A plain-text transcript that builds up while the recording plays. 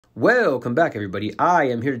Welcome back, everybody. I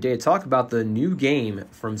am here today to talk about the new game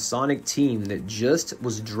from Sonic Team that just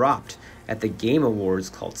was dropped at the Game Awards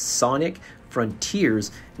called Sonic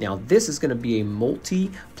Frontiers. Now, this is going to be a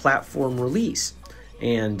multi-platform release,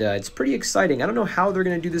 and it's pretty exciting. I don't know how they're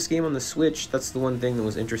going to do this game on the Switch. That's the one thing that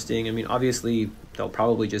was interesting. I mean, obviously, they'll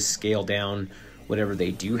probably just scale down whatever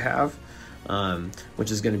they do have,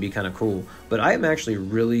 which is going to be kind of cool. But I am actually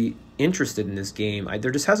really interested in this game. There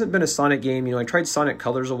just hasn't been a Sonic game. You know, I tried Sonic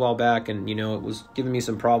Colors a while back, and you know, it was giving me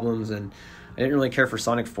some problems, and I didn't really care for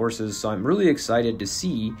Sonic Forces. So I'm really excited to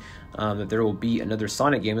see that there will be another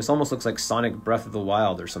Sonic game. This almost looks like Sonic Breath of the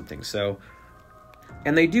Wild or something. So,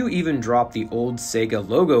 and they do even drop the old Sega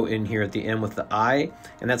logo in here at the end with the eye,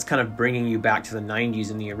 and that's kind of bringing you back to the 90s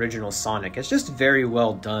and the original Sonic. It's just very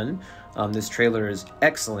well done. This trailer is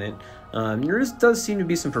excellent. There does seem to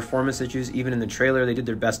be some performance issues even in the trailer. They did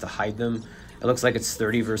their best to hide them. It looks like it's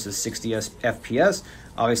 30 versus 60 FPS.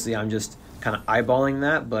 Obviously, I'm just kind of eyeballing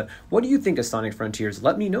that, but what do you think of Sonic Frontiers?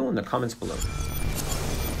 Let me know in the comments below.